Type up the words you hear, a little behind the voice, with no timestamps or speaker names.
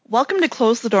Welcome to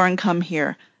Close the Door and Come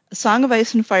Here, a Song of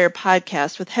Ice and Fire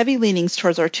podcast with heavy leanings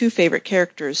towards our two favorite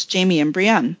characters, Jaime and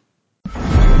Brienne. There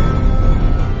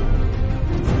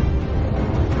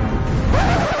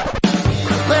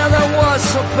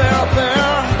was a bear,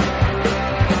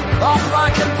 all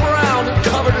black and brown and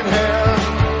covered in hair.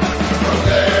 From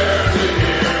there to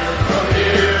here, from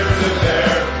here to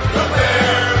there, the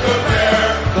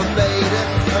bear, the maiden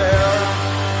fair.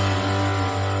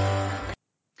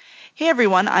 Hey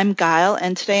everyone, I'm Guile,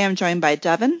 and today I'm joined by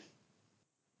Devin.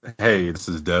 Hey, this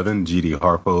is Devin, GD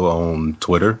Harpo on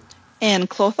Twitter. And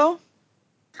Clotho.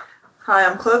 Hi,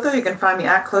 I'm Clotho. You can find me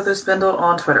at ClothoSpindle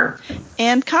on Twitter.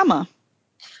 And Kama.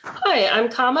 Hi, I'm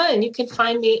Kama, and you can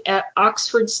find me at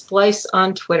Oxford Splice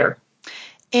on Twitter.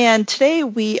 And today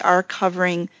we are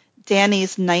covering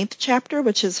Dany's 9th chapter,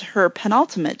 which is her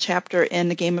penultimate chapter in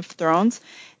the Game of Thrones.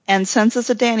 And since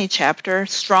it's a Dany chapter,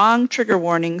 strong trigger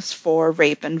warnings for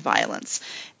rape and violence.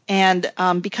 And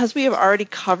because we have already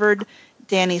covered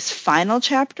Dany's final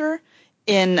chapter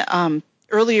in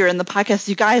earlier in the podcast,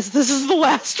 you guys, this is the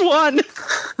last one.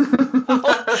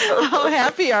 How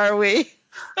happy are we?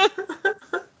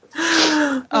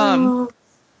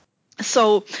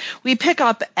 So we pick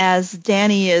up as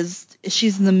Dany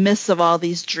she's in the midst of all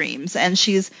these dreams, and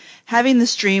she's having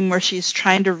this dream where she's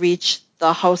trying to reach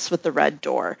the house with the red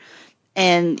door.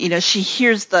 And, she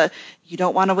hears "you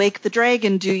don't want to wake the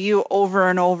dragon, do you?" over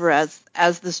and over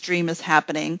as this dream is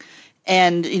happening.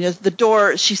 And, the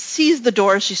door, she sees the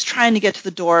door, she's trying to get to the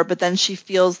door, but then she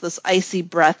feels this icy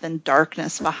breath and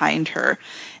darkness behind her.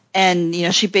 And,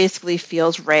 she basically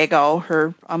feels Rhaego,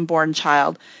 her unborn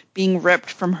child, being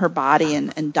ripped from her body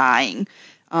and dying.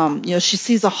 She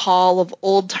sees a hall of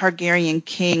old Targaryen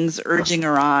kings urging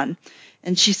her on.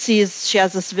 And she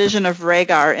has this vision of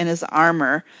Rhaegar in his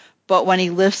armor, but when he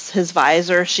lifts his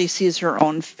visor, she sees her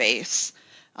own face.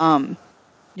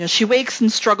 She wakes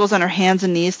and struggles on her hands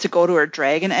and knees to go to her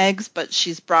dragon eggs, but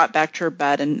she's brought back to her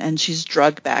bed and she's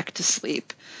drugged back to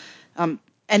sleep.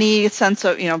 Any sense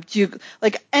of, do you,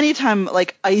 anytime,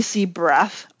 icy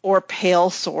breath or pale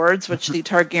swords, which the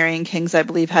Targaryen kings, I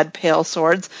believe, had pale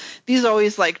swords, these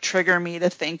always, trigger me to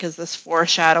think, is this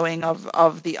foreshadowing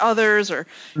of the others, or,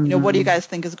 what do you guys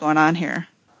think is going on here?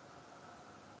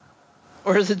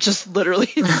 Or is it just literally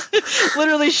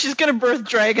she's going to birth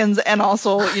dragons and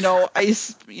also,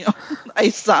 ice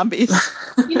zombies?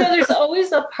 There's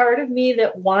always a part of me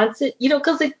that wants it,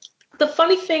 because the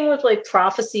funny thing with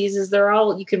prophecies is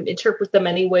you can interpret them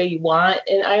any way you want.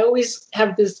 And I always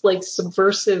have this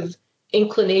subversive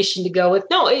inclination to go with,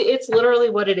 no, it's literally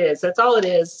what it is. That's all it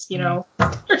is.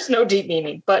 There's no deep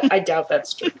meaning, but I doubt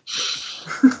that's true.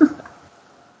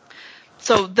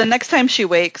 So the next time she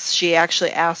wakes, she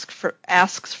actually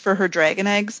asks for her dragon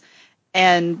eggs.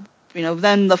 And,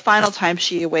 then the final time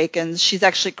she awakens, she's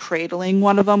actually cradling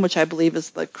one of them, which I believe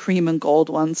is the cream and gold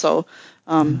one. So,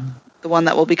 the one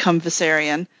that will become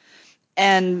Viserion.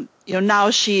 And, now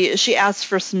she asks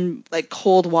for some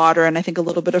cold water and I think a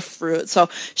little bit of fruit. So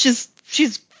she's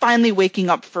finally waking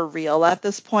up for real at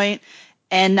this point.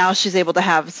 And now she's able to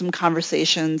have some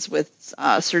conversations with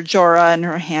Ser Jorah and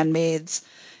her handmaids.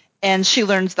 And she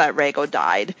learns that Rhaego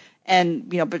died. And,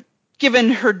 but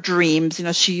given her dreams,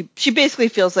 she basically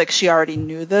feels like she already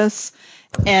knew this.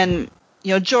 And,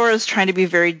 Jorah's trying to be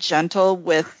very gentle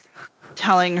with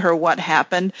telling her what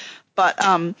happened. But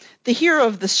the hero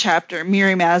of this chapter,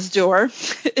 Mirri Maz Duur,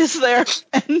 is there,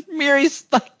 and Mirri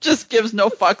just gives no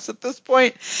fucks at this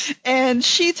point. And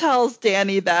she tells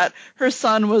Dany that her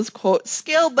son was, quote,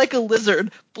 scaled like a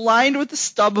lizard, blind with the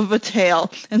stub of a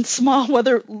tail, and small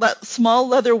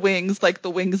leather wings like the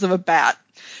wings of a bat.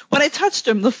 When I touched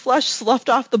him, the flesh sloughed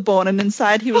off the bone, and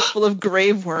inside he was full of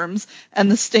grave worms and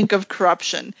the stink of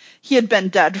corruption. He had been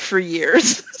dead for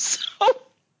years.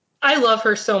 I love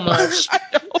her so much. I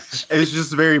know. It's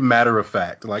just very matter of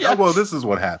fact. Yeah. Oh, well, this is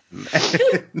what happened.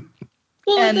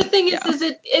 Well, And the thing is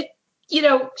it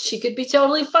she could be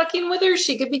totally fucking with her.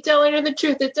 She could be telling her the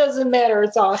truth. It doesn't matter.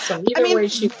 It's awesome. Either way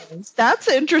she wins. That's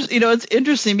interesting. It's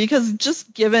interesting because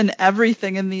just given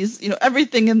everything in these,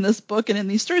 everything in this book and in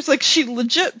these stories, she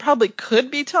legit probably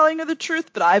could be telling her the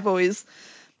truth, but I've always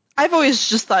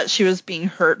just thought she was being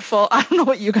hurtful. I don't know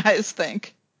what you guys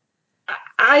think.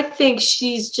 I think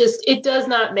it does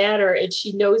not matter, and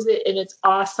she knows it, and it's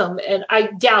awesome, and I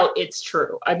doubt it's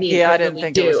true. I mean, I didn't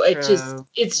think it was true.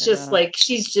 It's just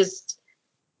she's just,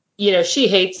 she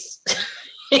hates,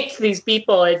 hates these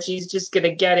people, and she's just going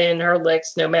to get in her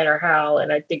licks no matter how.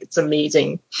 And I think it's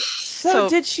amazing. So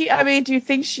did she? I mean, do you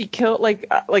think she killed?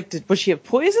 Was she have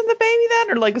poisoned the baby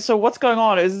then, or so? What's going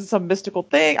on? Is it some mystical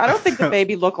thing? I don't think the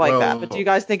baby looked like that, but do you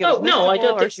guys think it was mystical, I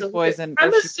don't or think she so. poisoned? I'm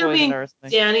or she assuming poisoned her or something?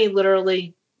 Danny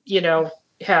literally,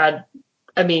 had.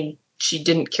 I mean, she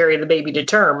didn't carry the baby to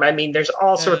term. I mean, there's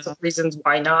all sorts of reasons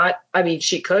why not. I mean,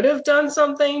 she could have done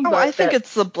something. Oh, but I think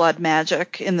it's the blood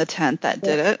magic in the tent that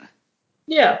did it.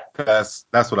 Yeah. That's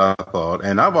what I thought,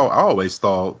 and I always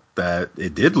thought that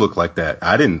it did look like that.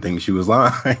 I didn't think she was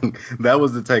lying. That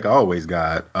was the take I always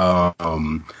got.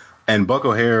 And Buck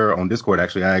O'Hare on Discord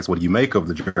actually asked, "What do you make of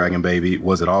the dragon baby?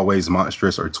 Was it always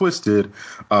monstrous or twisted,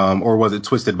 or was it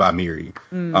twisted by Miri?"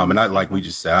 And I, like we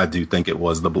just said, I do think it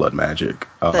was the blood magic.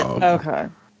 Okay.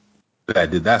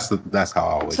 That's how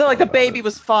I always. So the baby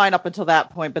was fine up until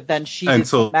that point, but then she did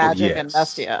some magic and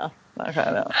messed. Yeah.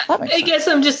 Okay. I guess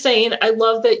I'm just saying, I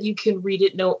love that you can read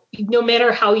it. No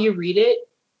matter how you read it,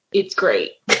 it's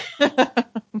great.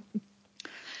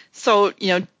 So,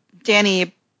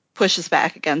 Danny pushes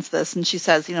back against this, and she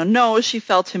says, no, she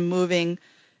felt him moving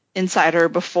inside her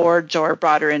before Jor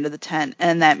brought her into the tent,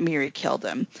 and that Miri killed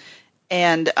him.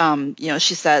 And,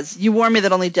 she says, you warned me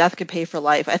that only death could pay for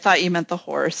life. I thought you meant the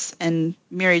horse. And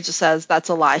Miri just says, that's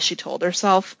a lie, she told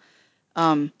herself.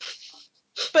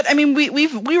 But I mean, we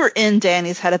were in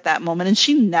Danny's head at that moment, and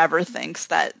she never thinks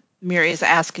that Miri is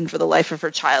asking for the life of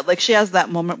her child. Like, she has that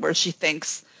moment where she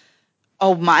thinks,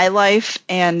 oh, my life,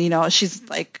 and she's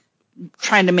like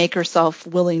trying to make herself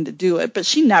willing to do it, but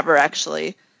she never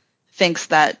actually thinks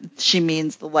that she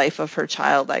means the life of her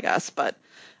child, I guess. But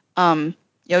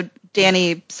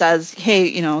Danny says,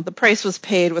 hey, the price was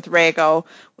paid with Rhaego,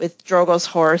 with Drogo's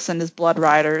horse and his blood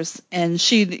riders, and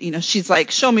she's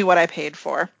like, show me what I paid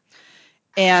for.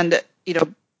 And,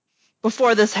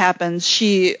 before this happens,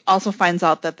 she also finds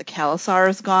out that the Khalasar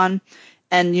is gone.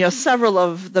 And, several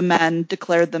of the men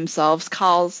declared themselves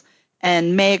Khals,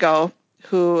 and Maego,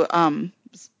 who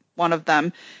was one of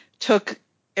them, took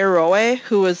Eroe,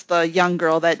 who was the young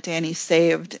girl that Danny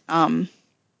saved, or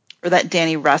that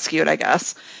Danny rescued, I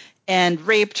guess, and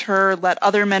raped her, let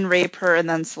other men rape her, and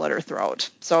then slit her throat.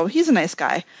 So he's a nice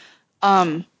guy.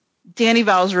 Danny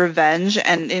vows revenge,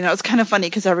 and it's kind of funny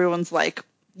because everyone's like,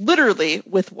 literally,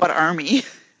 with what army?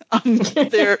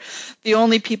 They're the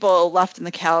only people left in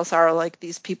the Khalasar are like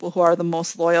these people who are the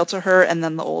most loyal to her, and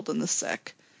then the old and the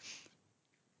sick.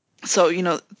 So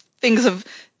things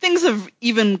have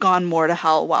even gone more to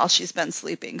hell while she's been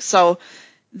sleeping. So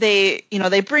they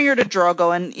bring her to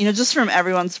Drogo, and just from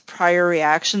everyone's prior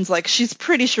reactions, like, she's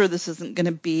pretty sure this isn't going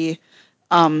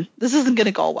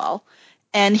to go well.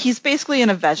 And he's basically in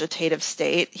a vegetative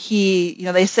state.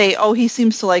 They say, oh, he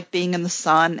seems to like being in the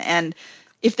sun, and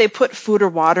if they put food or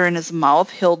water in his mouth,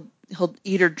 he'll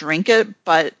eat or drink it,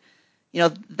 but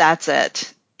that's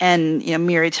it. And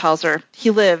Miri tells her, he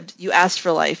lived, you asked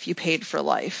for life, you paid for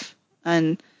life.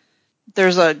 And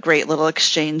there's a great little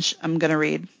exchange I'm going to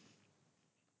read.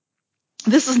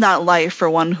 This is not life for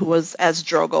one who was as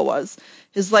Drogo was.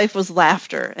 His life was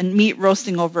laughter, and meat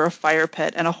roasting over a fire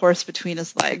pit, and a horse between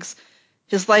his legs.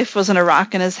 His life was a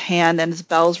rock in his hand, and his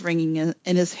bells ringing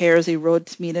in his hair as he rode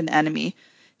to meet an enemy.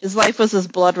 His life was his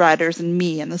blood riders and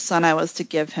me, and the son I was to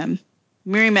give him.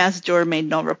 Mirri Maz Duur made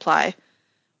no reply.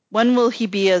 When will he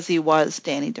be as he was?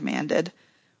 Danny demanded.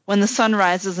 When the sun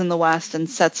rises in the west and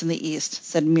sets in the east,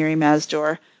 said Mirri Maz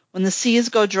Duur. When the seas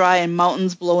go dry and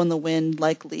mountains blow in the wind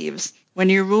like leaves. When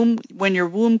your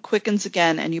womb quickens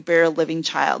again and you bear a living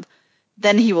child,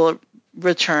 then he will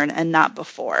return, and not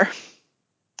before.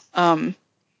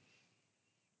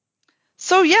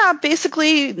 So yeah,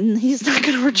 basically he's not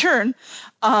going to return.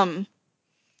 And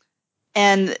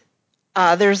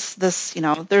there's this,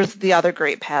 there's the other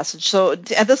great passage. So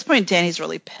at this point, Danny's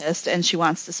really pissed, and she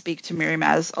wants to speak to Mirri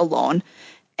Maz alone.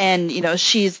 And,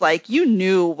 she's like, you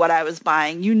knew what I was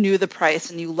buying. You knew the price,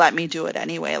 and you let me do it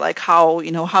anyway. Like, how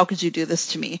could you do this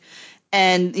to me?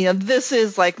 And, this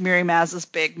is like Mirri Maz's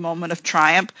big moment of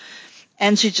triumph.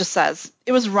 And she just says,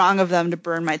 it was wrong of them to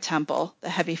burn my temple, the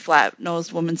heavy,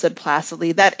 flat-nosed woman said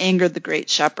placidly. That angered the great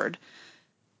shepherd.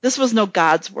 This was no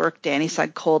God's work, Danny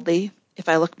said coldly. If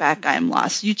I look back, I am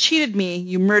lost. You cheated me.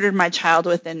 You murdered my child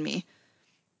within me.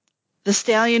 The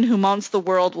stallion who mounts the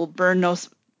world will burn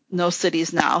no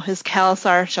cities now. His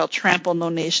Khalasar shall trample no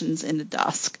nations into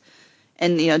dusk.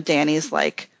 And, Danny's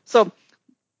like,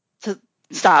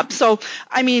 stop. So,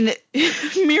 I mean,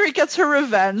 Miri gets her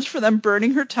revenge for them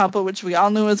burning her temple, which we all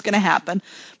knew was going to happen.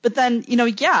 But then, it's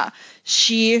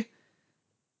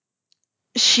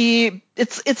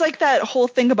like that whole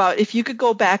thing about if you could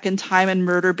go back in time and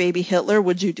murder baby Hitler,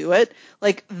 would you do it?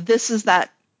 Like, this is that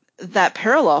that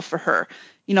parallel for her.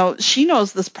 She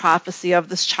knows this prophecy of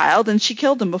this child, and she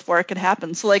killed him before it could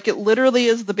happen. So, like, it literally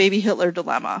is the baby Hitler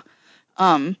dilemma,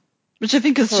 which I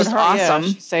think is just awesome. Yeah,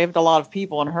 she saved a lot of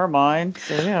people in her mind.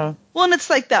 So, yeah. Well, and it's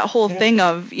like that whole thing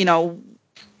of,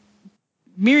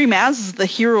 Miri Maz is the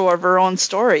hero of her own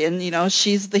story, and,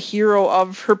 she's the hero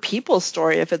of her people's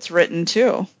story if it's written,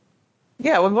 too.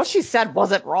 Yeah, well, what she said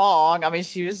wasn't wrong. I mean,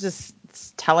 she was just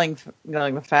telling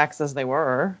the facts as they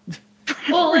were.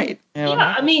 Well, right.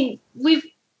 I mean,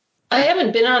 I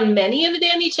haven't been on many of the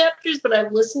Danny chapters, but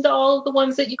I've listened to all of the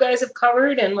ones that you guys have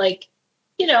covered, and the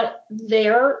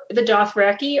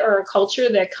Dothraki are a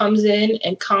culture that comes in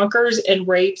and conquers and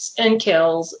rapes and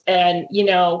kills, and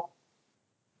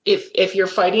if you're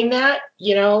fighting that,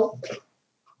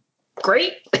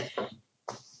 great.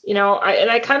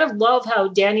 I kind of love how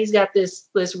Danny's got this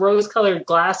rose-colored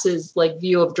glasses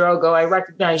view of Drogo. I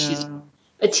recognize she's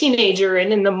a teenager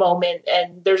and in the moment,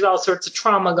 and there's all sorts of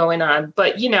trauma going on.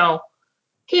 But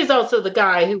he's also the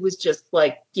guy who was just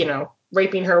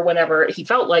raping her whenever he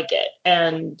felt like it.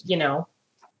 And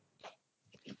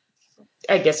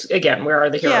I guess again, where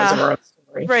are the heroes of our own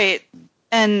story? Right.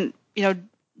 And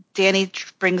Danny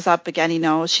brings up again,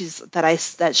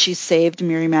 that she saved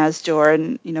Miri Maz-Dor,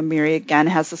 and Miri again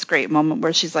has this great moment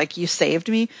where she's like, "You saved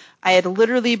me. I had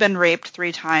literally been raped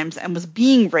 3 times and was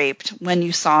being raped when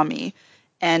you saw me,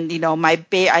 and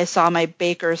I saw my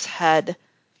baker's head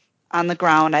on the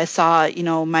ground. I saw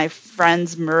my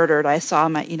friends murdered. I saw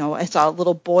I saw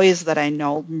little boys that I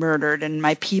know murdered, and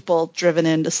my people driven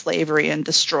into slavery and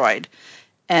destroyed."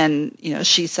 And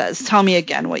she says, "Tell me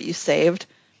again what you saved."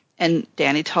 And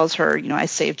Danny tells her, "I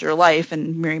saved your life."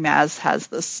 And Miri Maz has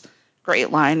this great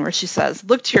line where she says,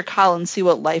 "Look to your call and see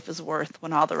what life is worth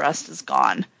when all the rest is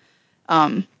gone."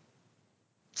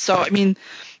 So, I mean,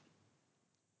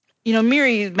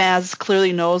 Miri Maz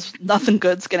clearly knows nothing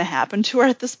good's going to happen to her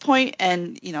at this point,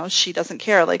 and, she doesn't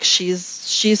care. Like,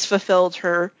 she's fulfilled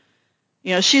her,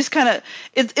 she's kind of,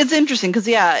 it's interesting because,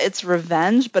 yeah, it's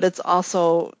revenge, but it's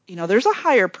also, there's a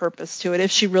higher purpose to it.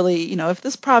 If she really, if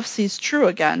this prophecy is true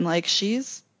again, like,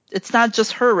 it's not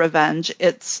just her revenge,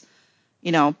 it's,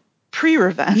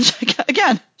 pre-revenge.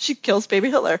 Again, she kills baby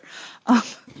Hitler.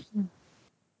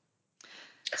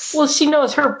 Well, she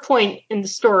knows her point in the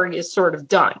story is sort of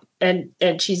done, and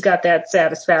she's got that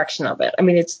satisfaction of it. I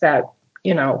mean, it's that,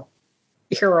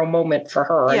 hero moment for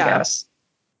her, I guess.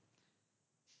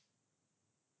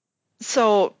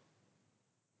 So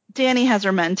Danny has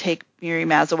her men take Miri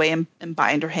Maz away and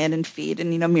bind her hand and feet,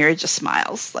 and Miri just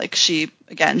smiles. Like, she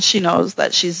knows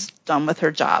that she's done with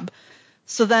her job.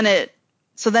 So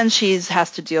then she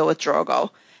has to deal with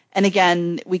Drogo. And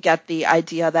again, we get the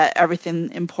idea that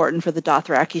everything important for the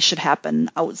Dothraki should happen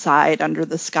outside under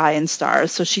the sky and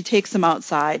stars. So she takes him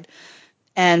outside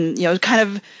and, kind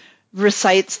of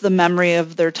recites the memory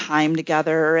of their time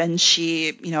together. And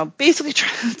she, basically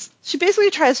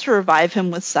tries to revive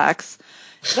him with sex.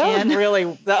 I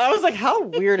was like, how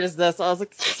weird is this? I was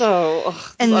like,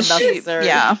 unnecessary.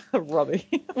 Rubby.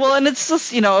 Well, and it's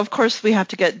just, of course we have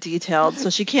to get detailed. So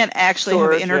she can't actually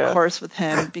have intercourse with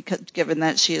him given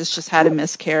that she has just had a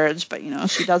miscarriage, but,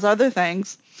 she does other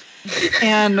things.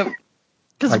 And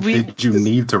did you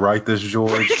need to write this,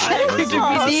 George? Did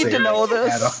we need to know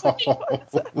this?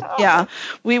 Yeah,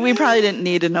 we probably didn't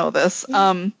need to know this.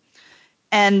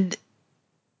 And,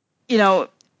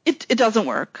 it doesn't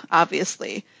work,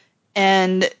 obviously.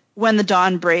 And when the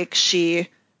dawn breaks, she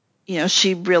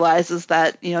realizes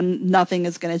that, nothing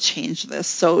is going to change this.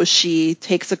 So she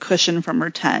takes a cushion from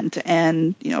her tent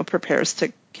and, prepares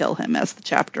to kill him as the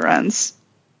chapter ends.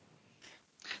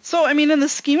 So, I mean, in the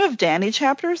scheme of Danny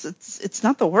chapters, it's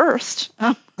not the worst.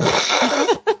 I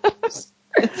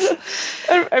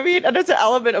mean, and there's an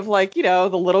element of the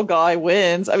little guy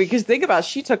wins. I mean, because think about it,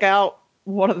 she took out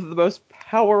one of the most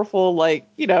powerful,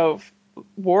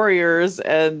 warriors,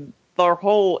 and their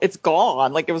whole, it's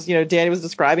gone. Like, it was, Danny was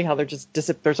describing how they're just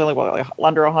there's only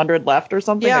under 100 left or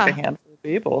something, like a handful of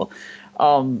people.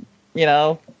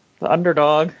 The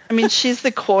underdog. I mean, she's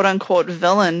the quote unquote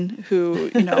villain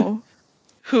who,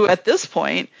 who at this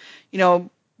point,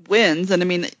 wins. And I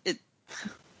mean,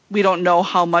 we don't know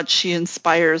how much she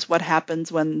inspires what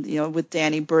happens when, with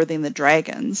Danny birthing the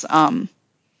dragons.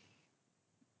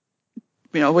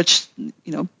 Which,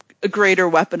 a greater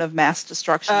weapon of mass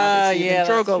destruction than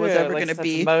Drogo was ever going to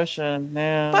be. Emotion,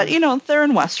 yeah. But, they're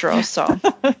in Westeros, so.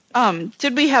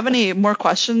 Did we have any more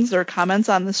questions or comments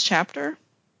on this chapter?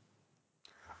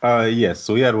 Yes,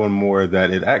 so we had one more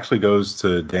that it actually goes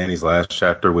to Danny's last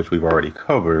chapter, which we've already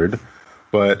covered.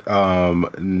 But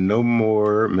no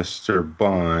more Mr.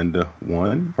 Bond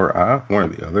one or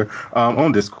the other.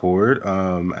 On Discord,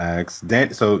 asks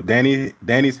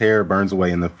Danny's hair burns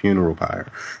away in the funeral pyre.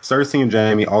 Cersei and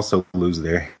Jaime also lose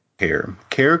their hair.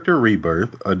 Character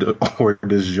rebirth, or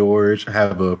does George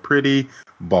have a pretty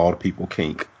bald people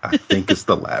kink? I think it's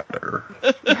the latter.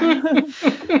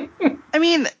 I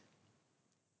mean,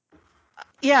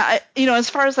 yeah, as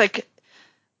far as like,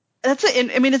 it's an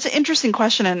interesting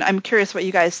question, and I'm curious what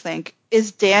you guys think.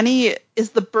 Is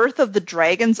the birth of the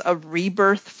dragons a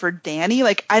rebirth for Dany?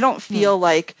 Like, I don't feel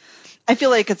like, I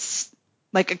feel like it's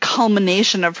like a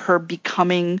culmination of her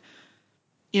becoming,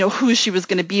 who she was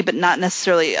going to be, but not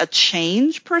necessarily a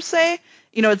change per se.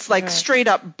 It's like straight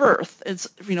up birth. It's,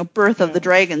 birth of the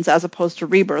dragons as opposed to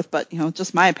rebirth, but,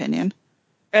 just my opinion.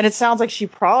 And it sounds like she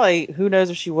probably, who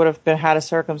knows if she would have had a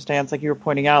circumstance, like you were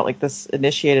pointing out, like this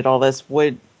initiated all this,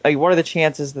 what are the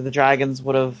chances that the dragons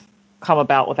would have come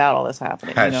about without all this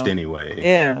happening? Hatched anyway.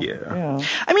 Yeah.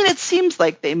 I mean, it seems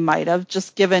like they might have,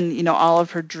 just given, all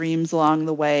of her dreams along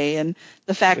the way, and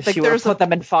the fact that there's put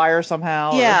them in fire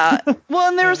somehow. Yeah. Well,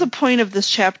 and there's a point of this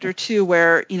chapter too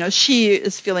where, she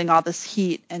is feeling all this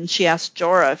heat, and she asks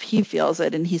Jorah if he feels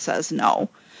it, and he says no.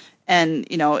 And,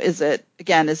 is it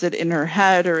in her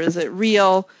head, or is it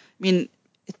real? I mean,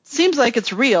 it seems like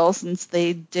it's real since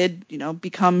they did,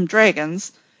 become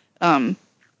dragons.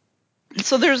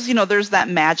 So there's that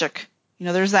magic,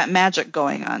 there's that magic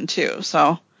going on too.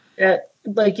 So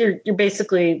like you're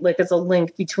basically like, it's a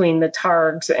link between the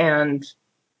Targs and,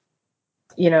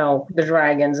 the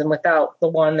dragons, and without the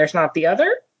one, there's not the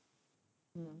other.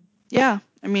 Yeah.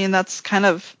 I mean, that's kind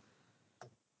of,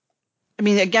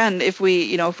 again, if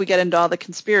we get into all the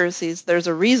conspiracies, there's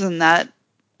a reason that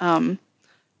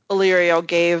Illyrio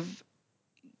gave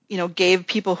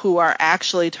people who are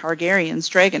actually Targaryens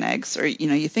dragon eggs, or,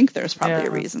 you think there's probably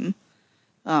a reason.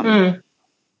 And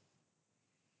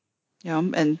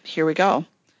here we go.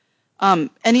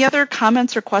 Any other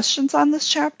comments or questions on this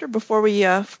chapter before we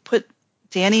put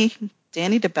Dany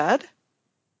to bed?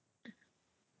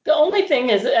 The only thing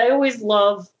is, I always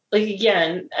love, like,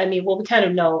 again, we kind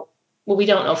of know, we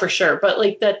don't know for sure, but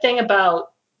like that thing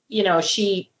about,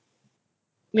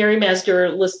 Mary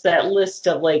Masdur lists that list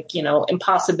of like,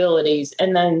 impossibilities,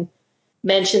 and then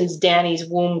mentions Dany's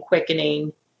womb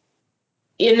quickening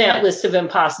in that list of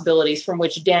impossibilities, from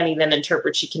which Dany then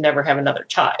interprets she can never have another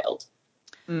child.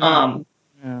 And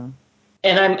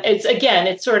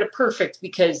it's sort of perfect,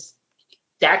 because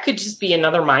that could just be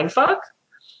another mindfuck,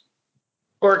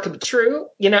 or it could be true,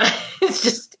 it's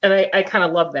just, and I kind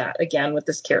of love that again with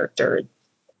this character.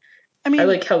 I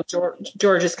like how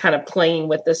George is kind of playing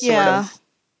with this sort of.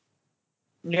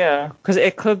 Yeah, because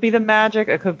it could be the magic.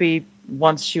 It could be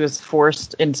once she was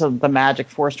forced into the magic,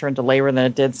 forced her into labor, then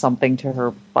it did something to her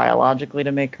biologically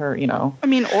to make her, or it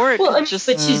could just.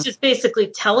 But she's just basically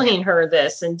telling her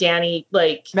this, and Dany,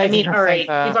 like, all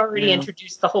right, we've already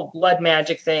introduced the whole blood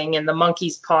magic thing and the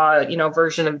monkey's paw,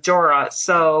 version of Jorah.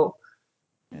 So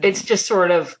it's just sort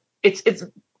of it's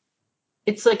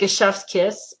like a chef's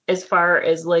kiss as far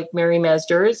as like Mary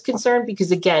Masdur is concerned,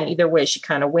 because again, either way, she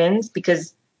kind of wins,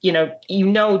 because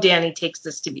Dany takes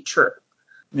this to be true.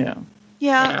 Yeah.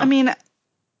 Yeah.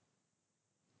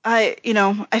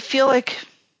 I feel like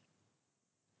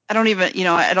I don't even,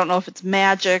 I don't know if it's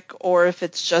magic or if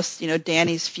it's just,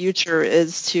 Dany's future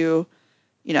is to,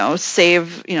 help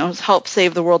save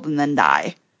the world and then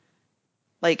die.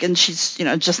 Like, and she's,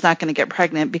 just not going to get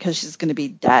pregnant because she's going to be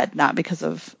dead, not because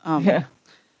of,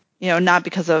 not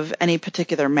because of any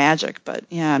particular magic. But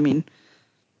yeah, it'd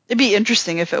be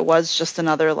interesting if it was just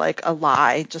another, like, a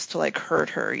lie just to, like, hurt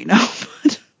her, but,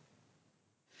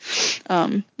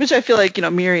 which I feel like,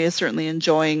 Miri is certainly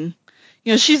enjoying.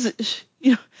 She's,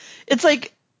 it's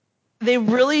like they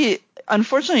really,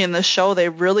 unfortunately in this show, they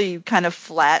really kind of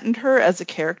flattened her as a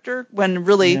character, when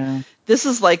really this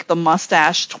is like the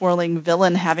mustache twirling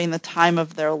villain having the time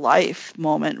of their life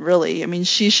moment, really.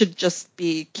 She should just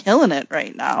be killing it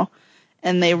right now.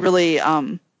 And they really,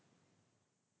 the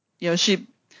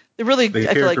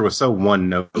character was so one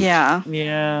note. Yeah.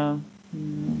 Yeah.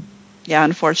 Yeah,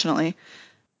 unfortunately.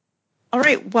 All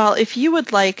right. Well, if you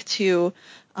would like to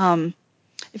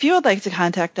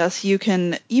contact us, you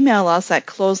can email us at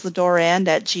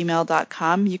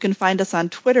closethedoorand@gmail.com. You can find us on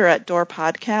Twitter at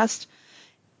DoorPodcast,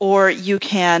 or you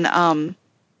can,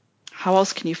 how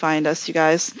else can you find us, you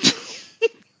guys?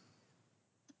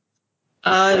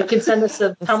 You can send us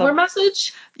a Tumblr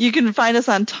message. You can find us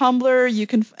on Tumblr. You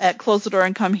can at Close the Door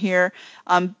and Come Here.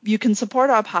 You can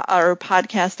support our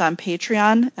podcast on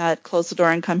Patreon at Close the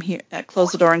Door and Come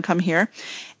Here.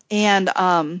 And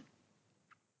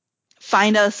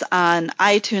Find us on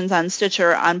iTunes, on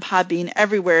Stitcher, on Podbean,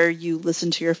 everywhere you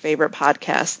listen to your favorite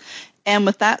podcasts. And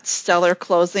with that stellar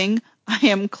closing, I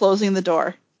am closing the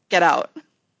door. Get out.